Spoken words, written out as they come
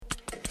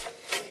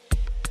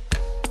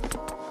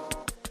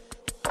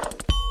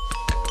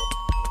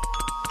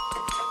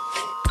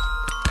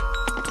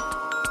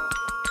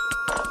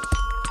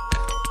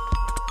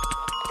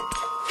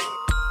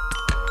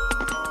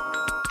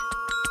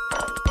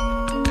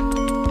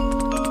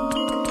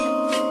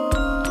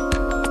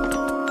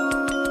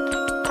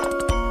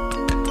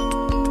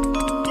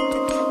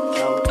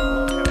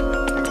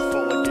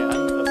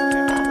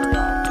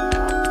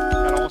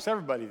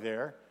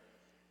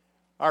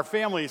Our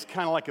family is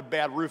kind of like a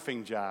bad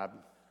roofing job.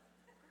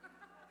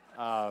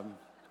 The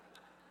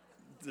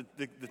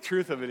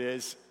truth of it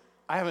is,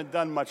 I haven't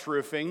done much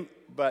roofing,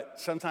 but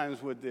sometimes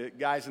with the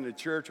guys in the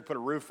church, we put a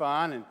roof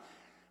on, and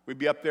we'd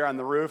be up there on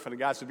the roof, and the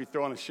guys would be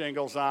throwing the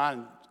shingles on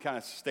and kind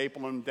of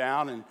stapling them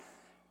down, and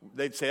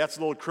they'd say, that's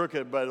a little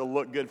crooked, but it'll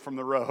look good from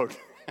the road.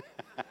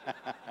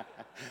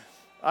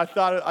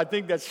 I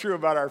think that's true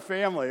about our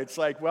family. It's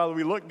like, well,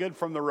 we look good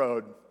from the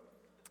road.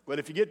 But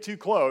if you get too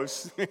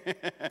close,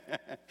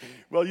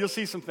 well, you'll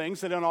see some things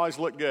that don't always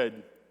look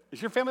good.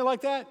 Is your family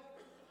like that?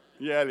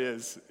 Yeah, it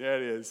is. Yeah,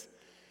 it is.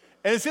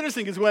 And it's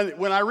interesting because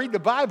when I read the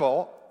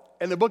Bible,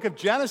 in the book of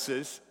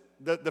Genesis,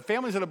 the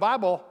families in the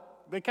Bible,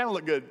 they kind of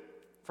look good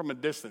from a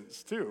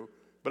distance too.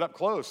 But up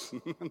close,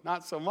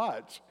 not so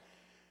much.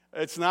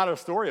 It's not a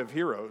story of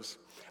heroes.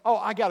 Oh,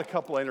 I got a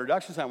couple of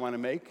introductions I want to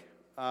make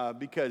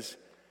because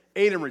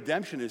Aid and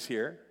Redemption is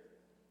here.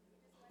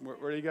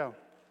 Where did he go?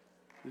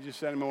 Did you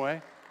send him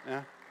away?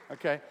 Yeah,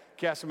 okay.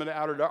 Cast him into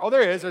outer dark. Oh,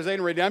 there he is. There's Aid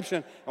and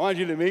Redemption. I wanted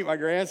you to meet my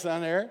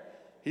grandson there.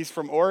 He's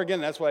from Oregon.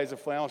 That's why he has a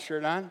flannel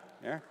shirt on.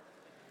 Yeah.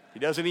 He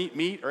doesn't eat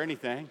meat or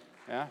anything.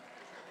 Yeah.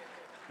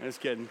 Just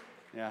kidding.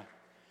 Yeah.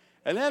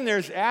 And then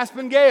there's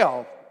Aspen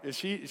Gale. Is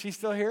she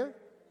still here?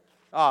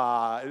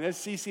 And there's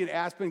Cece and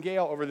Aspen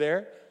Gale over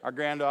there, our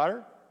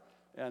granddaughter.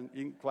 And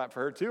you can clap for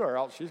her too, or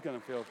else she's going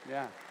to feel,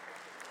 yeah.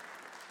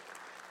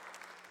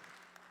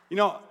 You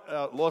know,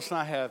 Lois and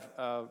I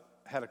have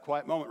had a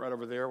quiet moment right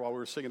over there while we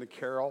were singing a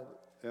carol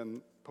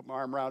and put my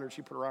arm around her.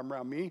 She put her arm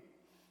around me.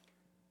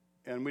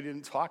 And we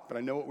didn't talk, but I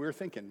know what we were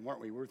thinking,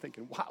 weren't we? We were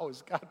thinking, wow,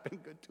 has God been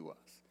good to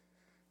us?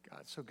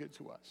 God's so good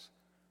to us.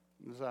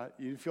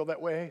 You feel that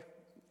way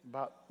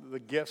about the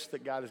gifts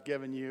that God has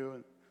given you,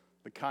 and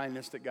the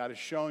kindness that God has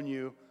shown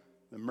you,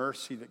 the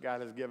mercy that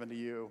God has given to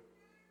you.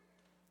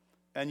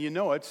 And you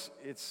know it's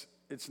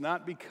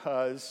not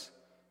because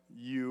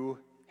you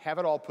have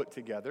it all put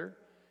together.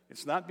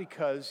 It's not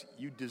because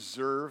you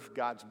deserve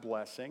God's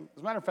blessing.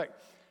 As a matter of fact,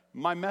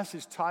 my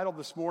message title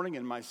this morning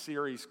in my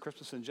series,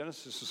 Christmas in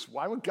Genesis, is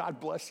Why Would God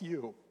Bless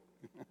You?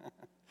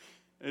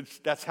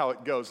 That's how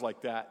it goes,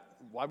 like that.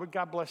 Why would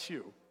God bless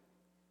you?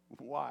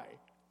 Why?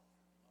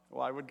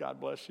 Why would God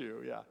bless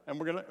you? Yeah. And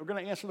we're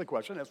gonna answer the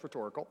question. That's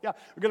rhetorical. Yeah.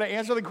 We're gonna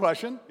answer the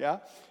question.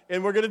 Yeah.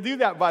 And we're gonna do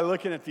that by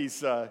looking at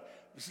these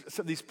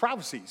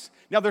prophecies.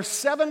 Now, there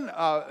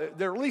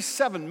are at least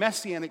seven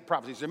messianic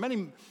prophecies. There are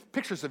many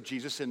pictures of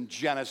Jesus in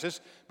Genesis,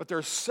 but there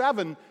are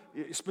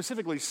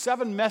specifically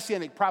seven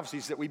messianic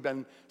prophecies that we've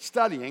been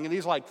studying. And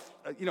these,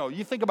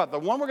 you think about the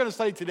one we're going to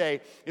study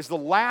today is the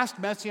last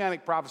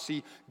messianic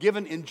prophecy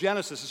given in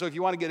Genesis. So if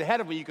you want to get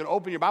ahead of me, you can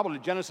open your Bible to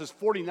Genesis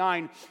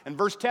 49 and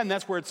verse 10.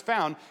 That's where it's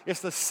found. It's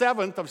the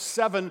seventh of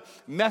seven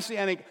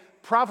messianic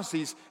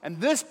prophecies.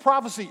 And this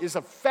prophecy is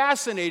a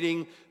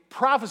fascinating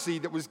prophecy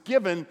that was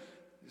given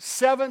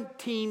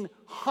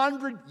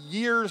 1,700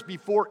 years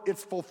before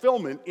its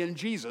fulfillment in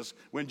Jesus,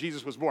 when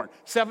Jesus was born.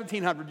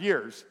 1,700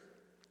 years.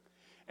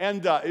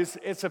 And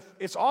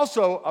it's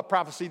also a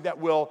prophecy that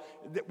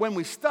when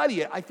we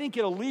study it, I think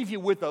it'll leave you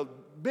with a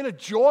bit of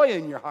joy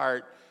in your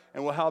heart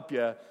and will help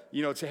you,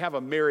 to have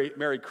a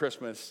Merry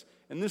Christmas.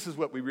 And this is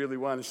what we really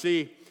want to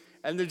see.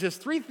 And there's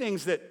just three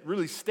things that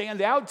really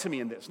stand out to me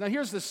in this. Now,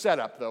 here's the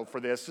setup, though,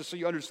 for this, just so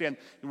you understand,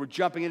 and we're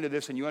jumping into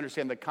this and you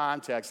understand the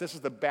context. This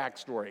is the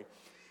backstory.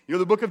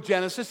 The book of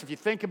Genesis, if you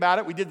think about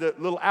it, we did the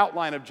little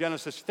outline of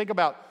Genesis. Think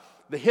about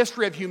the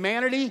history of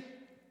humanity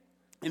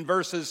in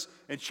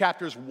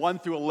chapters 1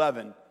 through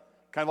 11.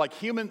 Kind of like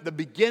the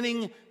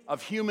beginning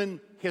of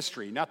human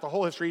history. Not the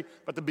whole history,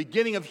 but the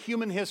beginning of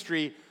human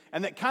history.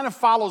 And that kind of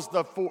follows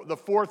the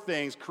four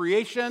things: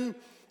 creation,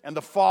 and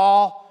the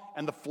fall,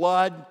 and the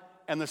flood,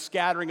 and the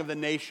scattering of the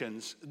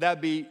nations. That'd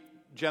be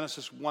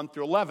Genesis 1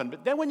 through 11.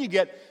 But then when you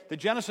get to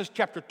Genesis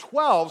chapter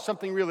 12,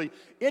 something really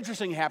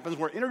interesting happens.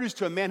 We're introduced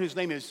to a man whose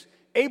name is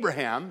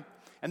Abraham,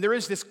 and there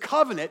is this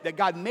covenant that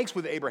God makes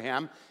with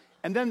Abraham.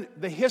 And then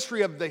the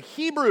history of the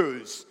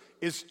Hebrews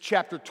is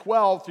chapter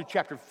 12 through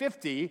chapter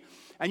 50,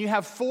 and you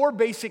have four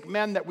basic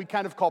men that we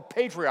kind of call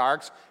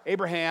patriarchs: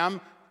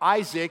 Abraham,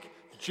 Isaac,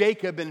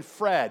 Jacob, and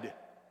Fred.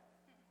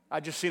 I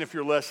just seen if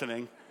you're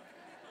listening.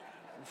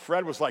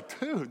 Fred was like,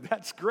 dude,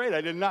 that's great.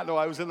 I did not know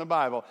I was in the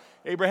Bible.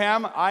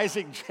 Abraham,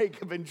 Isaac,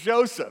 Jacob, and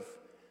Joseph.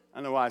 I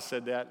don't know why I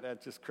said that.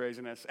 That's just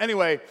craziness.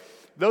 Anyway,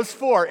 those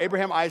four,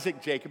 Abraham,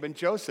 Isaac, Jacob, and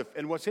Joseph.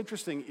 And what's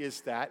interesting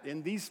is that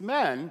in these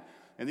men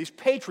and these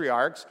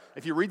patriarchs,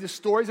 if you read the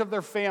stories of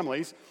their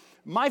families,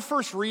 my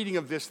first reading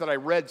of this that I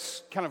read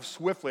kind of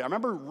swiftly, I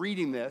remember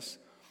reading this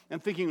and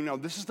thinking,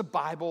 this is the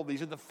Bible.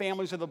 These are the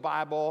families of the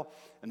Bible.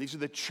 And these are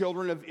the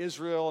children of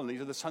Israel. And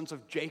these are the sons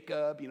of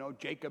Jacob,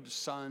 Jacob's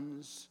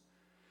sons.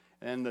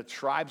 And the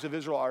tribes of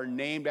Israel are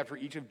named after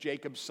each of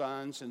Jacob's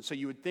sons. And so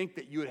you would think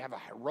that you would have a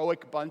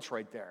heroic bunch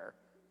right there,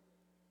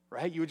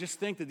 right? You would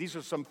just think that these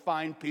are some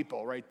fine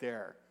people right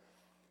there.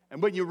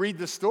 And when you read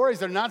the stories,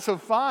 they're not so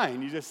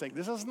fine. You just think,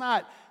 this is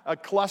not a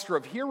cluster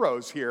of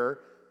heroes here.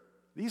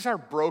 These are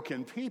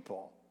broken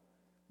people.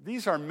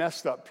 These are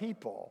messed up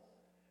people.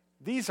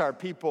 These are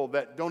people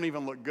that don't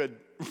even look good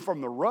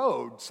from the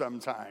road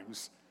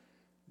sometimes.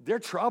 They're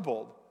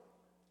troubled.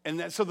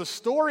 And so the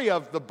story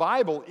of the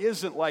Bible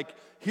isn't like,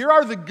 here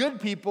are the good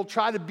people,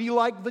 try to be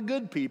like the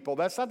good people.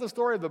 That's not the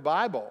story of the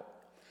Bible.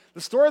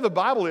 The story of the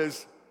Bible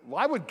is,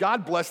 why would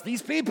God bless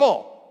these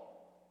people?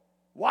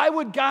 Why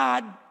would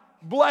God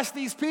bless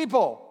these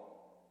people?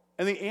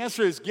 And the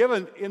answer is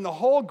given in the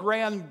whole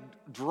grand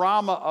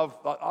drama of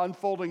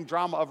unfolding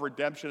drama of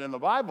redemption in the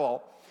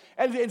Bible.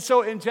 And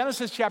so in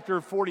Genesis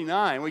chapter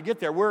 49, we get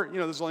there.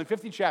 There's only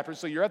 50 chapters,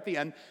 so you're at the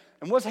end.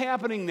 And what's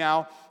happening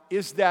now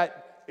is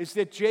that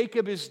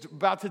Jacob is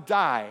about to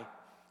die.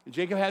 And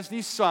Jacob has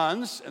these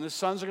sons, and the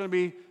sons are going to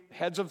be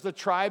heads of the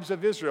tribes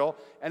of Israel.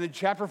 And in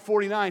chapter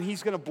 49,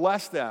 he's going to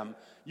bless them.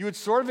 You would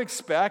sort of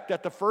expect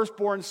that the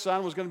firstborn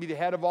son was going to be the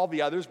head of all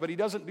the others, but he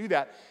doesn't do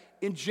that.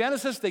 In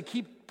Genesis, they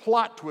keep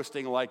plot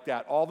twisting like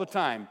that all the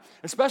time,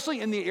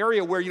 especially in the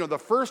area where, the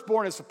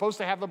firstborn is supposed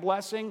to have the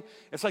blessing.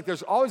 It's like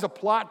there's always a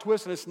plot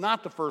twist, and it's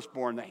not the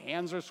firstborn. The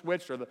hands are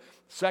switched, or the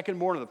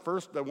secondborn,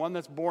 or the one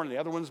that's born, and the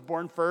other one's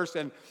born first.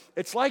 And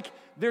it's like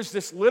there's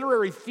this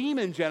literary theme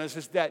in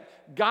Genesis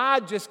that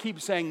God just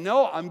keeps saying,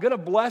 no, I'm going to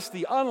bless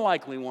the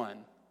unlikely one.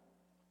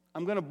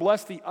 I'm going to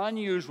bless the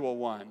unusual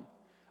one.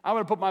 I'm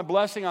going to put my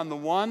blessing on the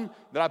one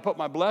that I put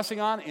my blessing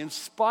on in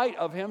spite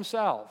of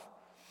himself.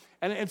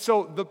 And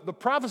so the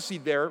prophecy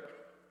there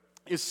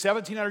is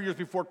 1,700 years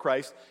before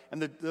Christ,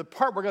 and the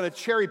part we're going to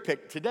cherry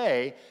pick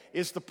today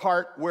is the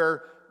part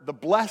where the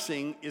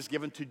blessing is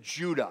given to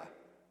Judah.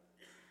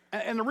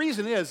 And the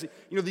reason is,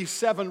 these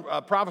 7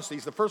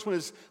 prophecies. The first one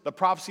is the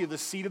prophecy of the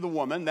seed of the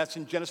woman. That's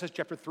in Genesis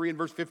chapter 3 and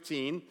verse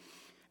 15.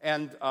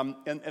 And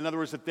in other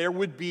words, that there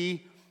would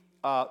be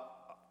a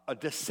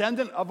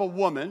descendant of a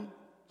woman.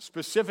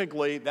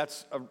 Specifically,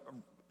 that's a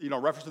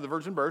reference to the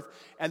virgin birth,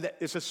 and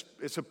it's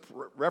a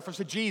reference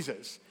to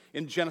Jesus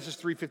in Genesis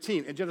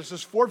 3:15. In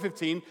Genesis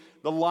 4:15,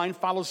 the line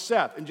follows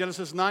Seth. In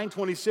Genesis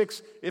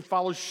 9:26, it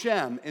follows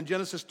Shem. In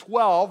Genesis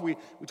 12, we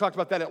talked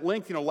about that at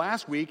length,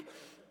 last week.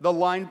 The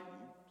line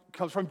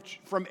comes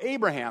from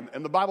Abraham,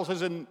 and the Bible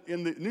says in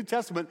the New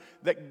Testament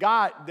that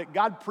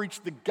God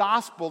preached the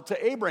gospel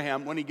to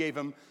Abraham when he gave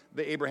him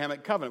the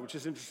Abrahamic covenant, which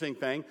is an interesting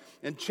thing.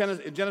 In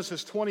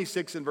Genesis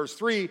 26 and verse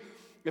 3.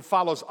 It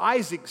follows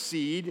Isaac's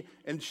seed.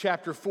 In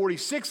chapter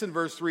 46 and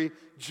verse 3,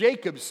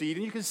 Jacob's seed.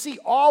 And you can see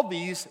all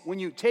these when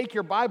you take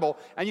your Bible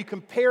and you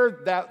compare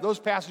those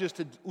passages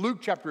to Luke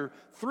chapter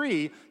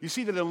 3. You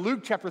see that in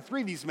Luke chapter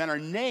 3, these men are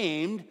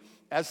named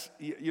as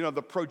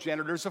the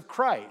progenitors of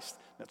Christ.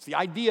 That's the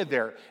idea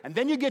there. And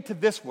then you get to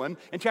this one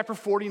in chapter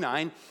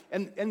 49,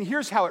 and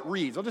here's how it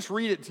reads. I'll just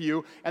read it to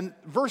you. And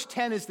verse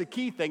 10 is the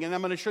key thing, and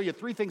I'm going to show you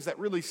 3 things that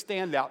really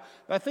stand out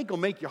that I think will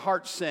make your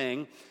heart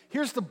sing.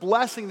 Here's the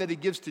blessing that he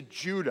gives to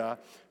Judah.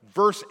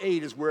 Verse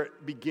 8 is where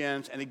it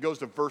begins, and it goes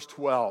to verse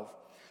 12.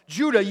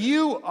 Judah,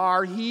 you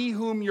are he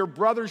whom your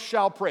brothers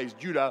shall praise.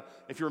 Judah,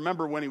 if you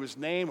remember when he was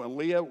named,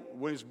 when he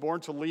was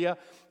born to Leah,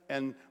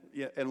 and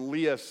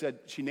Leah said,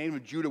 she named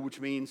him Judah, which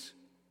means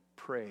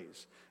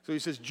praise. So he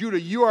says, Judah,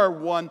 you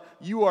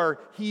are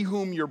he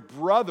whom your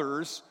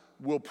brothers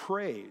will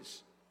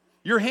praise.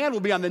 Your hand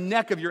will be on the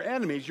neck of your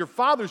enemies. Your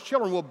father's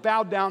children will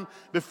bow down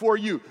before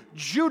you.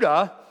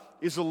 Judah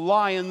is a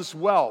lion's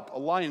whelp, a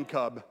lion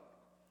cub.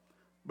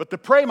 But to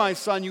prey, my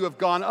son, you have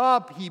gone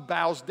up. He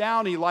bows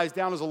down. He lies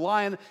down as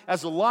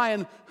a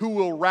lion who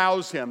will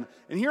rouse him.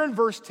 And here in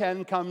verse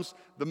 10 comes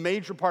the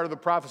major part of the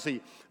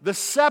prophecy. The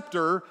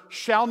scepter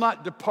shall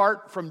not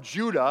depart from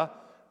Judah,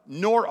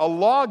 nor a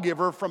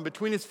lawgiver from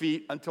between his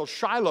feet until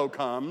Shiloh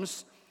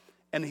comes,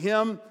 and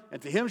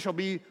to him shall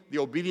be the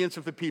obedience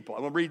of the people.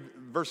 I'm going to read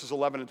verses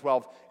 11 and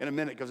 12 in a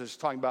minute because it's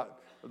talking about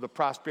the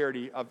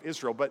prosperity of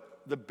Israel. But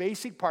the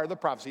basic part of the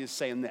prophecy is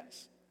saying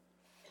this.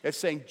 It's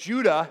saying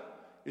Judah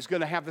is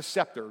going to have the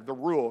scepter, the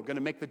rule, going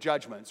to make the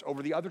judgments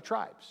over the other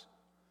tribes.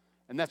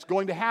 And that's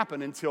going to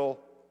happen until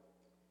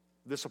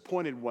this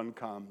appointed one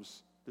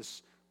comes,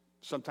 this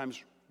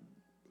sometimes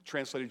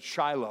translated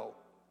Shiloh.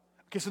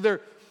 Okay,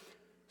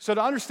 so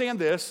to understand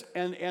this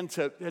and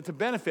to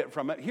benefit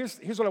from it, here's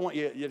what I want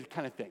you to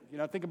kind of think.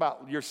 Think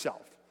about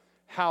yourself.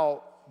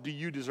 How do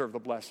you deserve the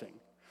blessing?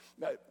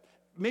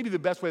 Maybe the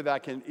best way that I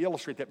can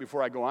illustrate that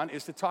before I go on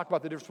is to talk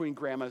about the difference between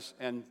grandmas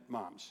and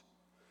moms.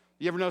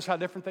 You ever notice how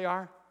different they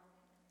are?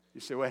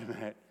 You say, wait a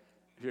minute.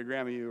 If you're a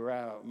grandma, you were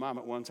a mom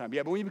at one time.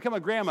 Yeah, but when you become a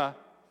grandma,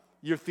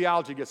 your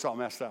theology gets all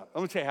messed up.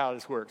 Let me tell you how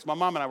this works. My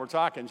mom and I were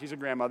talking. She's a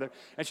grandmother,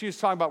 and she was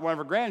talking about one of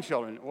her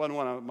grandchildren. It wasn't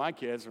one of my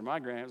kids or my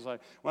grand. It was like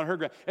one of her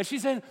grand. And she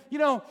said,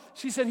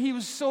 he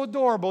was so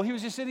adorable. He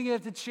was just sitting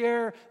at the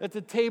chair at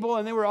the table,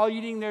 and they were all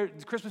eating their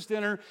Christmas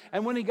dinner.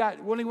 And when he got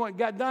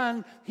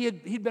done,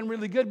 he'd been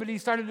really good, but he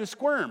started to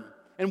squirm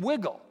and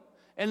wiggle.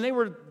 And they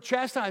were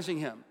chastising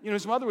him.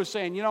 His mother was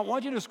saying, I don't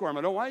want you to squirm.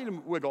 I don't want you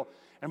to wiggle.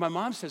 And my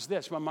mom says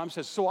this. My mom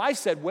says, so I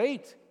said,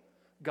 wait,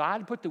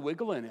 God put the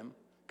wiggle in him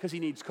because he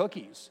needs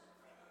cookies.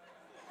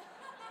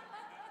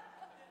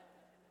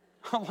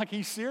 I'm like, are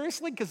you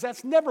seriously? Because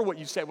that's never what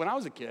you said when I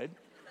was a kid.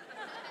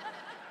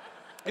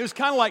 It was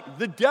kind of like,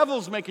 the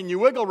devil's making you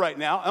wiggle right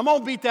now. I'm going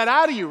to beat that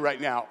out of you right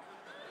now.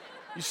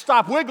 You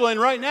stop wiggling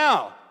right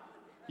now.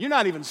 You're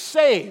not even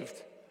saved.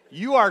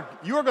 You are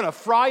going to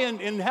fry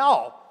in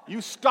hell.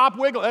 You stop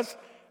wiggling.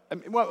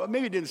 Well,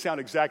 maybe it didn't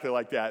sound exactly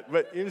like that,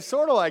 but it was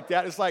sort of like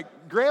that. It's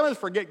like grandmas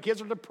forget kids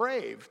are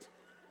depraved.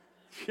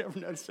 You ever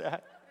notice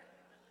that?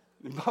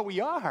 But we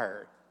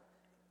are.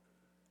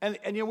 And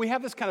we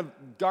have this kind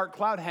of dark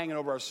cloud hanging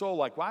over our soul,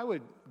 like, why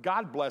would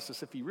God bless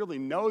us if he really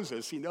knows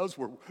us? He knows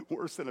we're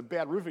worse than a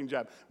bad roofing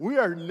job. We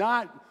are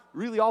not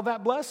really all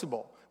that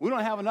blessable. We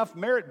don't have enough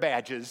merit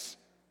badges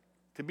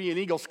to be an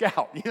Eagle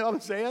Scout. You know what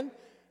I'm saying?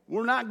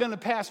 We're not going to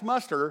pass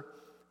muster.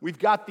 We've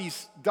got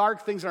these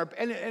dark things in our...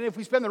 And if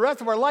we spend the rest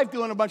of our life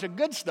doing a bunch of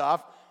good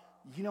stuff,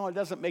 it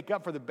doesn't make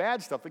up for the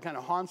bad stuff that kind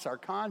of haunts our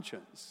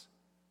conscience.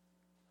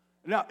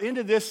 Now,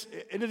 into this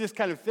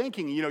kind of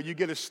thinking, you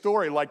get a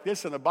story like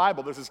this in the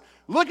Bible. This is,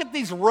 look at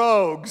these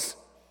rogues.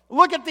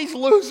 Look at these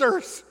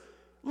losers.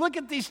 Look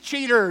at these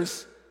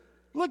cheaters.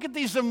 Look at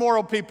these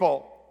immoral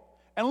people.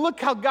 And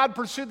look how God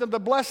pursued them to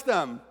bless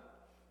them.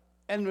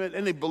 And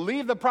they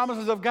believe the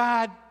promises of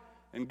God,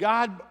 and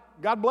God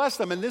blessed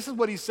them. And this is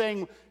what he's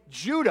saying.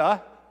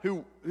 Judah,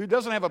 who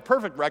doesn't have a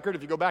perfect record,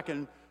 if you go back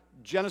in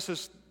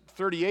Genesis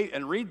 38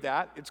 and read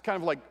that, it's kind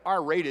of like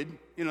R-rated,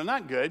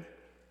 not good.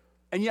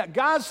 And yet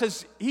God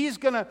says he's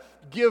going to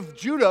give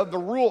Judah the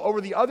rule over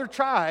the other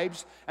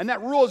tribes, and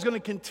that rule is going to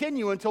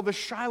continue until the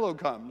Shiloh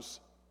comes.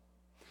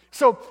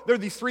 So there are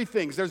these three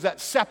things. There's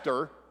that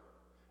scepter,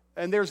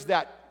 and there's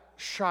that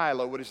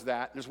Shiloh. What is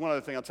that? There's one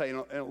other thing I'll tell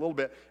you in a little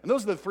bit. And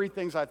those are the three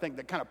things I think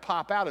that kind of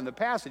pop out in the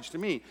passage to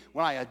me.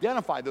 When I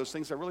identify those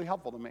things, they're really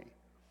helpful to me.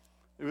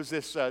 It was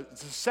this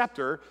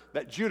scepter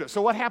that Judah.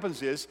 So what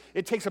happens is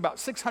it takes about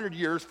 600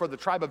 years for the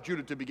tribe of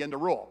Judah to begin to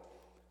rule.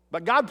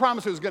 But God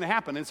promised it was going to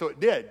happen, and so it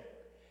did.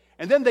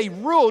 And then they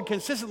ruled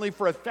consistently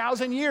for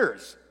 1,000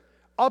 years,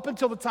 up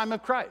until the time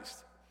of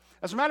Christ.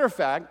 As a matter of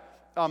fact,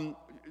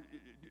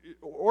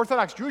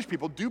 Orthodox Jewish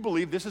people do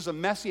believe this is a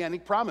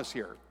messianic promise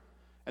here.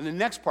 And the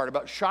next part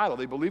about Shiloh,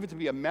 they believe it to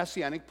be a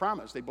messianic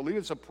promise. They believe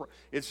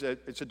it's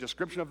a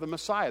description of the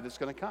Messiah that's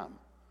going to come.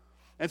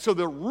 And so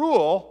the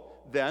rule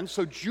then,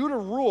 so Judah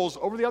rules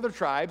over the other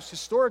tribes,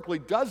 historically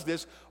does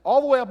this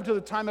all the way up until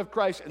the time of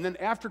Christ. And then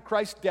after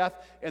Christ's death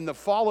and the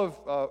fall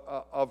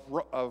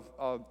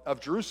of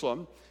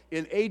Jerusalem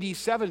in AD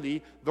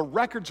 70, the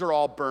records are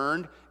all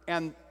burned,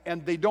 and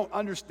they don't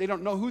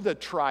know who the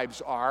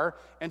tribes are.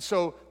 And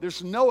so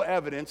there's no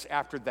evidence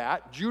after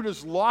that.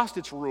 Judah's lost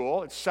its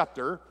rule, its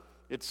scepter.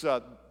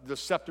 The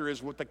scepter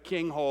is what the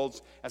king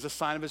holds as a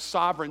sign of his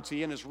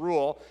sovereignty and his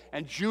rule.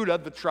 And Judah,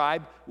 the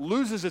tribe,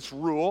 loses its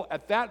rule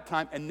at that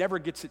time and never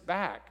gets it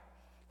back.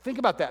 Think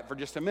about that for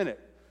just a minute.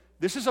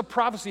 This is a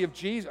prophecy of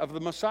Jesus, of the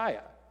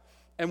Messiah.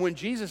 And when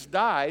Jesus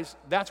dies,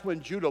 that's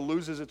when Judah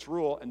loses its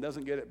rule and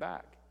doesn't get it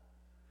back.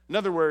 In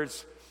other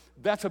words,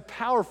 that's a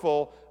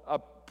powerful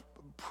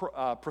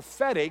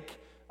prophetic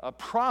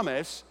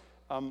promise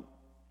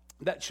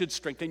that should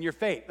strengthen your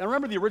faith. Now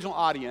remember, the original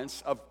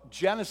audience of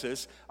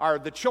Genesis are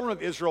the children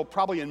of Israel,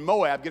 probably in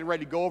Moab, getting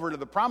ready to go over to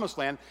the promised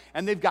land,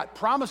 and they've got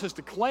promises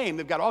to claim.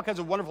 They've got all kinds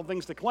of wonderful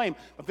things to claim,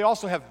 but they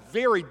also have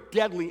very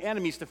deadly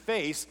enemies to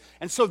face.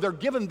 And so they're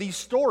given these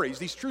stories,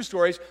 these true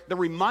stories. They're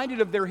reminded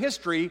of their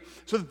history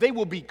so that they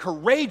will be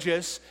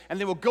courageous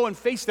and they will go and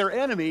face their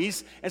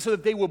enemies, and so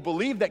that they will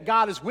believe that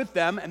God is with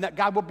them and that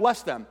God will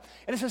bless them.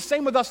 And it's the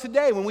same with us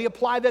today. When we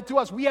apply that to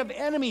us, we have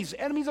enemies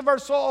of our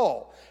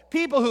soul,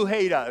 people who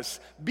hate us,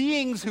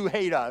 beings who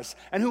hate us,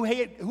 and who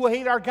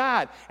hate our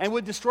God and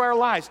would destroy our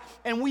lives.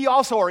 And we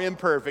also are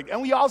imperfect,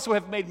 and we also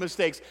have made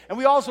mistakes, and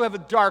we also have a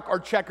dark or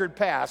checkered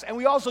past, and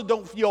we also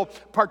don't feel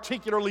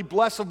particularly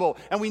blessable,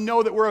 and we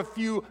know that we're a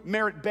few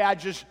merit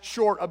badges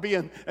short of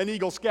being an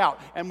Eagle Scout,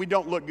 and we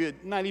don't look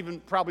good, not even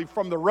probably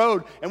from the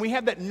road, and we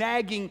have that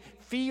nagging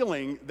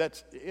feeling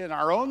that's in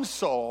our own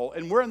soul,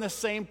 and we're in the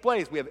same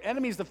place. We have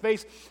enemies to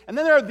face, and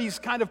then there are these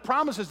kind of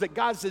promises that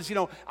God says,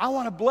 I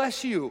want to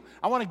bless you.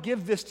 I want to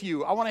give this to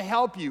you. I want to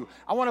help you.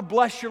 I want to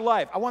bless your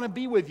life. I want to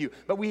be with you.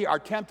 But we are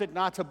tempted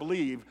not to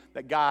believe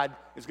that God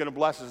is going to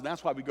bless us, and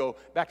that's why we go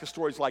back to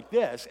stories like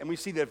this, and we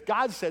see that if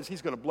God says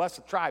he's going to bless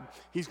the tribe,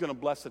 he's going to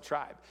bless the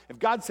tribe. If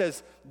God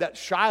says that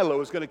Shiloh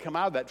is going to come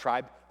out of that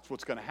tribe, that's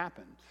what's going to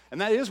happen. And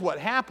that is what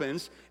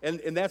happens,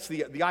 and that's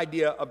the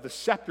idea of the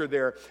scepter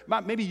there.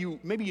 Maybe you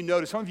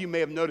notice, some of you may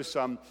have noticed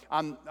on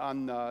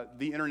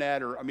the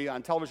internet or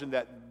on television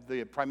that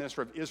the Prime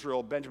Minister of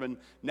Israel, Benjamin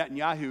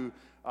Netanyahu,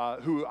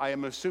 who I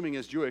am assuming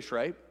is Jewish,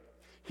 right?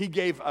 He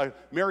gave a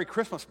Merry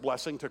Christmas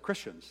blessing to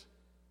Christians.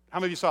 How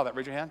many of you saw that?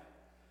 Raise your hand.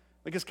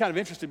 I think it's kind of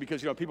interesting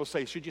because, people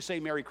say, should you say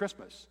Merry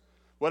Christmas?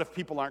 What if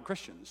people aren't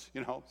Christians?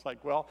 It's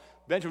like, well,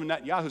 Benjamin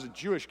Netanyahu's a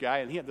Jewish guy,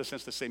 and he had the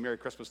sense to say Merry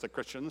Christmas to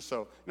Christians,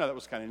 so, that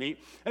was kind of neat.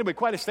 Anyway,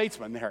 quite a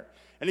statesman there.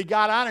 And he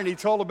got on and he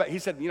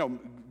said,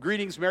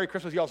 greetings, Merry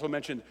Christmas. He also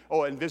mentioned,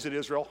 and visit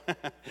Israel.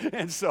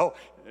 And so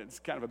it's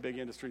kind of a big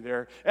industry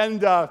there.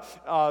 And,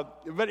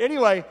 but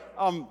anyway,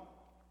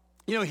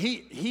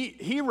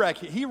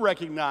 he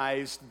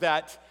recognized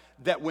that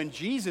when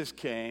Jesus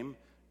came,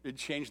 it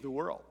changed the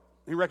world.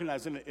 He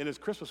recognized in his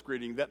Christmas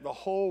greeting that the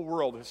whole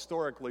world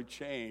historically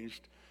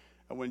changed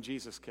when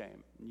Jesus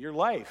came. Your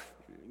life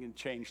can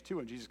change too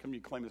when Jesus comes,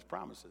 you claim his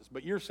promises.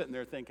 But you're sitting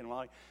there thinking,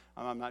 well,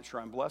 I'm not sure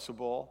I'm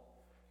blessable.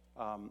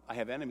 I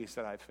have enemies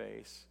that I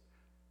face.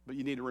 But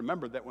you need to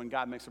remember that when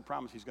God makes a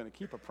promise, he's going to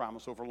keep a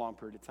promise over a long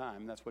period of time.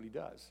 And that's what he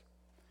does.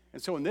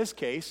 And so in this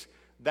case,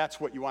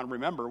 that's what you want to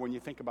remember when you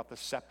think about the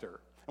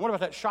scepter. And what about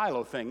that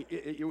Shiloh thing?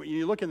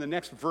 You look in the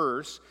next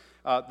verse,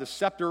 the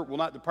scepter will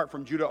not depart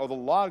from Judah or the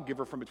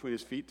lawgiver from between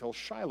his feet till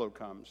Shiloh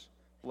comes.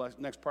 The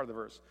next part of the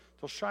verse.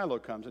 Till Shiloh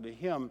comes, and to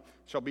him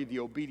shall be the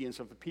obedience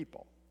of the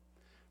people.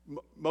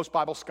 Most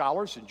Bible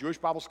scholars and Jewish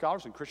Bible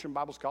scholars and Christian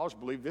Bible scholars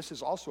believe this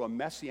is also a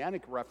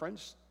messianic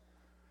reference.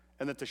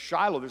 And that the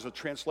Shiloh, there's a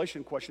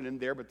translation question in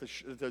there, but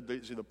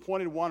the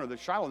pointed one or the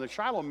Shiloh, and the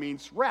Shiloh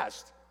means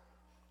rest.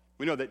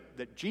 We know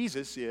that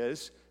Jesus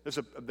is,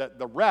 that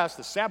the rest,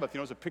 the Sabbath,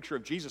 is a picture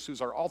of Jesus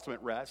who's our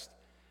ultimate rest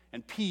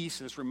and peace.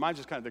 And this reminds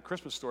us kind of the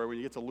Christmas story when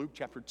you get to Luke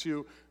chapter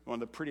 2, one of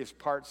the prettiest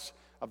parts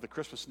of the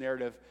Christmas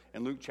narrative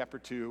in Luke chapter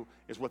 2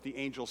 is what the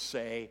angels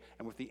say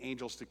and what the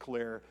angels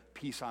declare,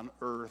 peace on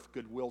earth,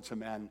 goodwill to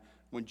men.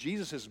 When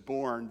Jesus is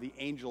born, the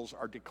angels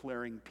are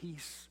declaring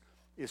peace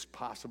is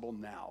possible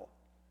now.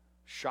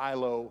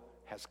 Shiloh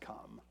has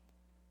come.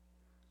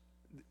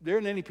 There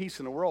isn't any peace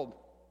in the world.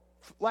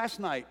 Last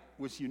night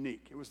was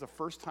unique. It was the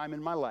first time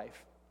in my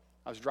life.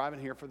 I was driving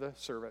here for the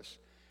service,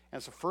 and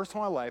it's the first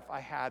time in my life I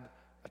had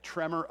a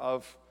tremor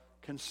of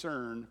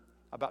concern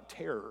about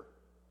terror.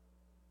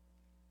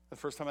 The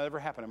first time it ever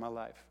happened in my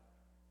life.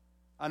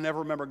 I never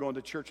remember going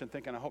to church and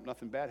thinking, I hope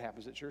nothing bad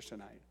happens at church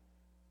tonight.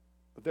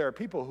 But there are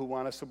people who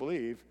want us to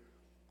believe,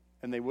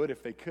 and they would,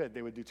 if they could,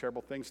 they would do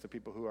terrible things to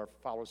people who are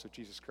followers of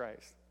Jesus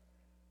Christ.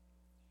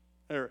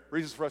 There are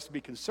reasons for us to be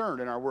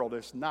concerned in our world.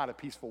 It's not a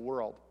peaceful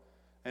world,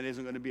 and it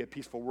isn't going to be a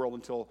peaceful world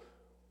until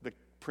the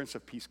Prince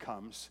of Peace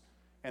comes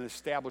and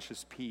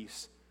establishes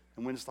peace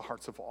and wins the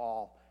hearts of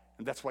all.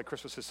 And that's why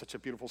Christmas is such a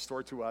beautiful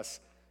story to us.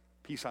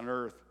 Peace on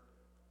earth,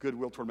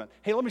 goodwill toward men.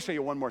 Hey, let me show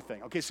you one more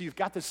thing. Okay, so you've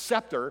got this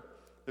scepter.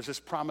 There's this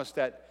promise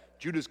that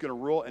Judah's going to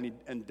rule, and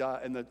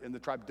the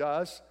tribe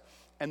does.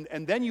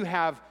 And then you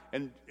have,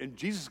 and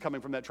Jesus is coming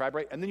from that tribe,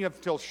 right? And then you have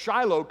until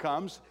Shiloh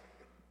comes,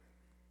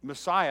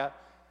 Messiah.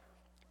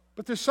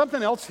 But there's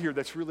something else here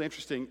that's really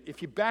interesting.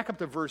 If you back up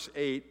to verse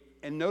 8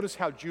 and notice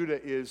how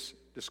Judah is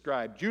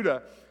described.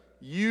 Judah,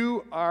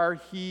 you are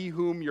he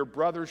whom your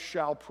brothers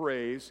shall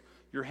praise.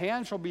 Your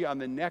hand shall be on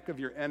the neck of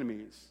your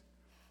enemies.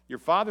 Your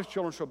father's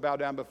children shall bow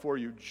down before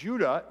you.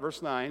 Judah,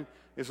 verse 9,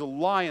 is a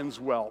lion's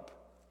whelp.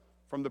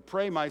 From the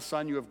prey, my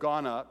son, you have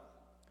gone up.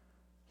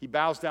 He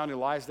bows down, he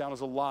lies down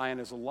as a lion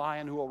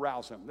who will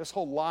rouse him. This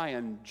whole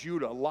lion,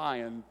 Judah,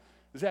 lion,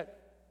 does that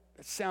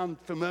sound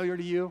familiar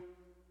to you?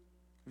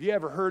 Have you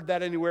ever heard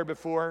that anywhere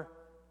before?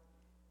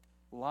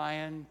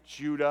 Lion,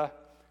 Judah.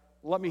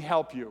 Let me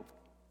help you.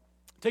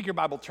 Take your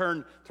Bible,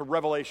 turn to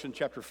Revelation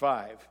chapter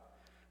 5.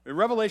 In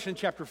Revelation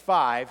chapter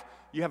 5,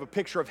 you have a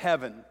picture of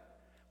heaven.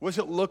 What does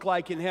it look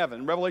like in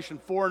heaven? In Revelation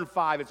 4 and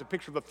 5, it's a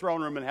picture of the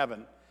throne room in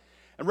heaven.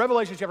 And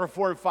Revelation chapter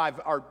 4 and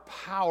 5 are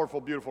powerful,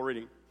 beautiful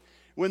reading.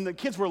 When the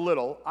kids were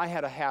little, I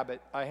had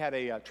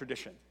a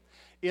tradition.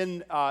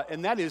 And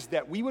that is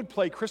that we would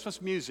play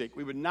Christmas music.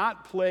 We would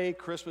not play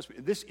Christmas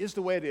music. This is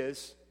the way it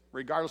is,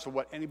 regardless of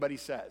what anybody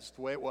says,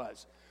 the way it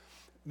was.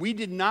 We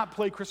did not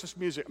play Christmas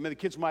music. I mean, the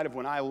kids might have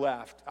when I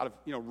left out of,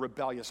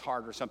 rebellious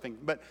heart or something.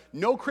 But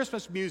no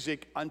Christmas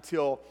music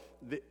until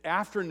the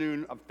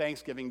afternoon of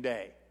Thanksgiving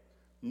Day.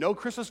 No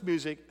Christmas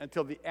music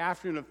until the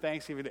afternoon of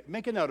Thanksgiving Day.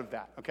 Make a note of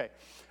that. Okay.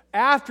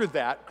 After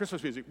that,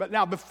 Christmas music. But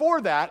now, before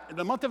that, in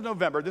the month of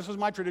November, this was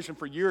my tradition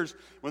for years.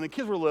 When the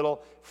kids were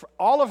little, for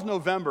all of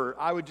November,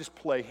 I would just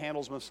play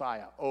Handel's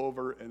Messiah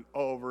over and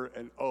over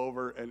and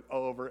over and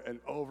over and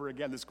over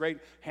again. This great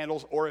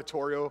Handel's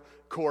oratorio,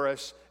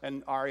 chorus,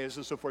 and arias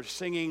and so forth,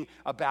 singing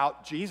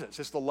about Jesus.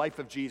 It's the life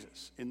of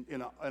Jesus in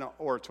an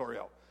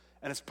oratorio.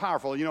 And it's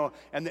powerful,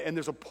 and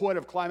there's a point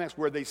of climax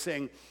where they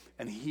sing,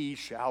 and he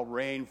shall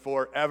reign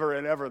forever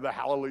and ever, the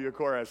hallelujah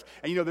chorus.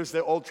 And there's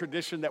the old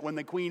tradition that when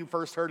the queen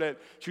first heard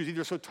it, she was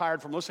either so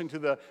tired from listening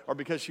to or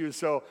because she was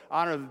so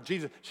honored of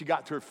Jesus, she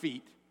got to her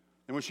feet.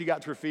 And when she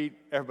got to her feet,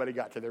 everybody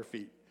got to their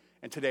feet.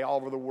 And today, all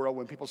over the world,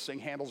 when people sing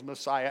Handel's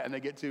Messiah and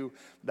they get to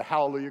the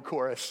hallelujah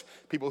chorus,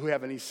 people who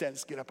have any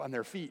sense get up on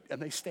their feet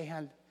and they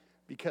stand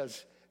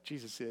because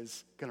Jesus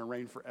is going to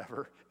reign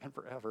forever and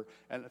forever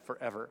and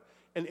forever.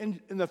 And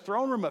in the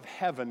throne room of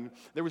heaven,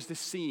 there was this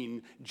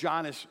scene.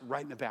 John is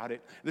writing about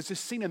it. There's this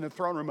scene in the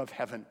throne room of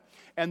heaven.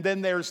 And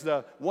then there's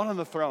the one on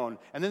the throne.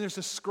 And then there's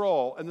the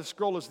scroll. And the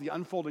scroll is the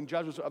unfolding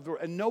judgments of the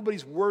world. And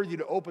nobody's worthy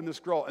to open the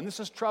scroll. And this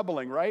is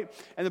troubling, right?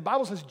 And the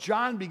Bible says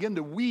John began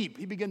to weep.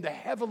 He began to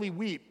heavily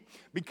weep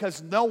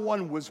because no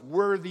one was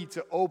worthy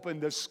to open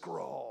the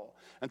scroll.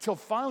 Until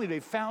finally they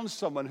found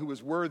someone who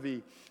was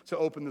worthy to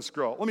open the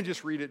scroll. Let me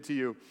just read it to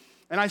you.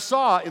 And I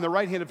saw in the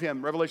right hand of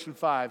him, Revelation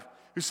 5,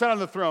 who sat on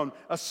the throne,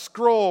 a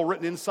scroll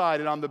written inside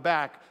and on the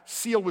back,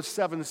 sealed with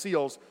 7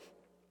 seals.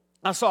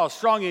 I saw a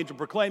strong angel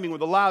proclaiming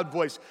with a loud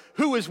voice,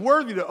 "Who is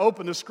worthy to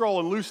open the scroll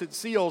and loose its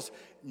seals?"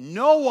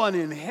 No one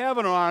in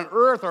heaven or on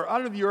earth or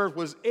under the earth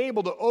was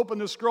able to open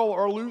the scroll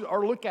or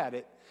look at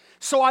it.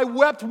 So I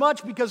wept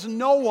much because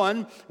no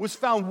one was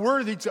found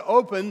worthy to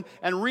open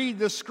and read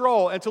the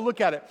scroll and to look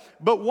at it.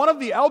 But one of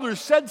the elders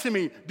said to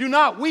me, "Do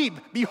not weep.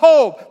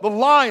 Behold, the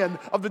Lion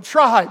of the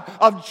tribe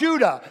of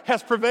Judah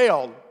has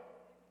prevailed."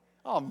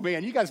 Oh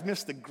man, you guys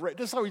missed the great.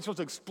 This is how we're supposed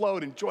to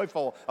explode in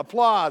joyful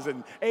applause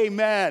and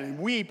amen and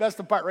weep. That's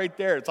the part right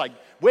there. It's like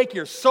wake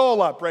your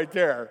soul up right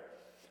there.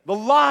 The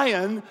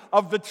Lion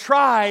of the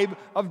tribe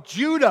of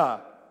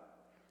Judah,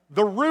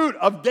 the root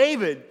of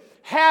David,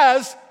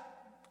 has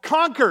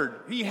conquered.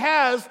 He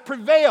has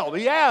prevailed.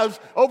 He has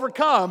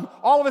overcome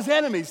all of his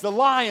enemies. The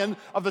Lion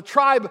of the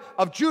tribe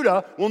of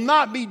Judah will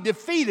not be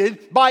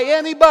defeated by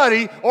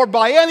anybody or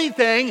by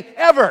anything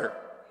ever.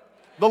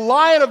 The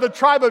Lion of the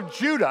tribe of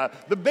Judah,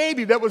 the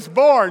baby that was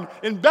born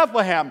in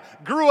Bethlehem,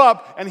 grew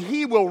up and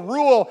he will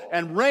rule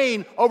and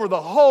reign over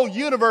the whole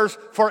universe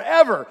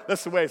forever.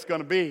 That's the way it's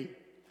going to be.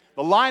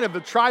 The Lion of the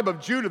tribe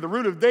of Judah, the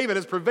root of David,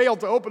 has prevailed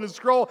to open the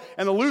scroll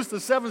and to loose the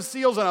 7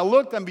 seals. And I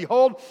looked, and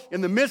behold,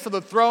 in the midst of the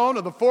throne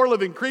of the 4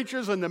 living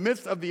creatures, in the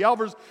midst of the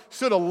elders,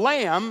 stood a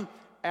lamb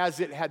as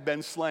it had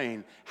been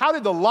slain. How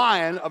did the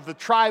Lion of the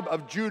tribe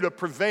of Judah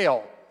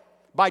prevail?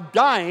 By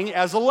dying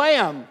as a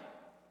lamb.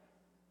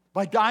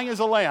 By dying as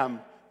a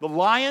lamb. The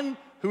lion,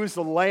 who is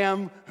the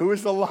lamb, who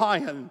is the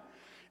lion.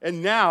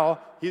 And now,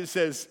 he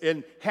says,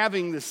 in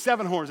having the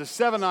 7 horns, the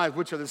 7 eyes,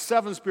 which are the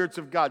 7 spirits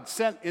of God,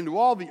 sent into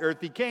all the earth,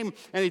 he came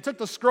and he took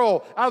the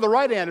scroll out of the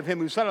right hand of him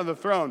who sat on the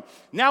throne.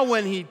 Now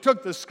when he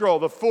took the scroll,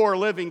 the 4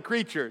 living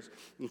creatures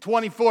and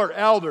 24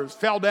 elders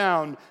fell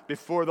down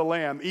before the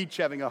Lamb, each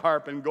having a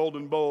harp and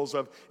golden bowls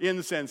of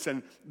incense,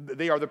 and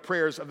they are the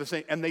prayers of the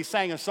saints. And they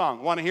sang a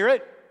song. Want to hear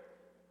it?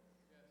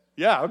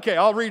 Yeah, okay,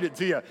 I'll read it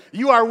to you.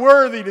 "You are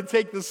worthy to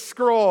take the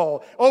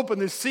scroll, open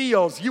the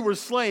seals. You were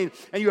slain,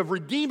 and you have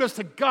redeemed us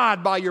to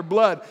God by your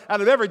blood out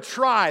of every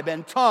tribe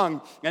and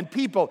tongue and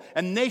people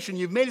and nation.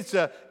 You've made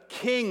us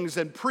kings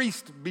and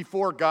priests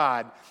before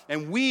God,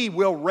 and we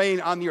will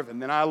reign on the earth."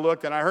 And then I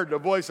looked, and I heard the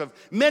voice of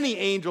many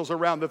angels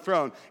around the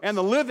throne, and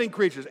the living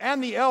creatures,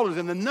 and the elders,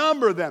 and the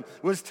number of them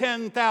was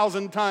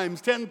 10,000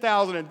 times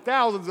 10,000 and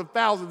thousands of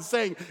thousands,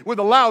 saying with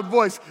a loud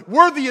voice,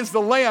 "Worthy is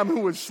the Lamb who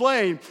was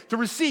slain to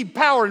receive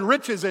power and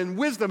riches and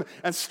wisdom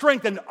and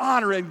strength and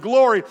honor and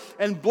glory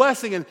and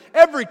blessing." And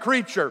every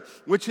creature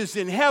which is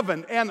in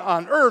heaven and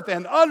on earth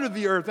and under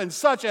the earth, and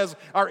such as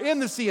are in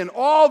the sea and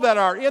all that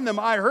are in them,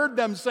 I heard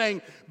them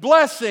saying,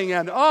 "Blessing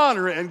and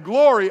honor and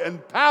glory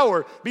and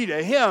power be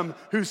to him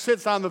who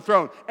sits on the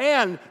throne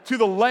and to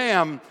the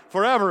Lamb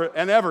forever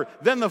and ever."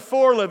 Then the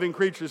 4 living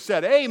creatures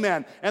said,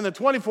 "Amen." And the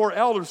 24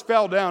 elders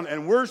fell down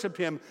and worshiped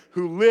him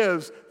who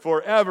lives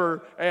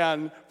forever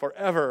and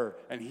forever.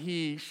 And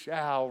he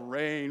shall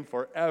reign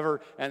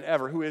forever and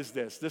ever. Who is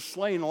this? This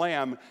slain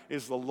lamb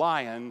is the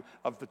Lion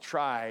of the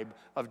tribe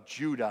of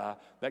Judah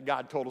that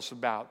God told us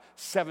about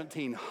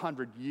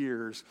 1,700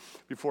 years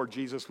before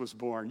Jesus was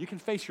born. You can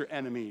face your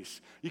enemies.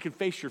 You can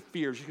face your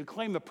fears. You can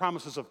claim the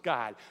promises of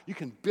God. You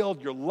can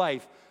build your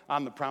life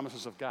on the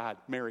promises of God.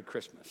 Merry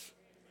Christmas.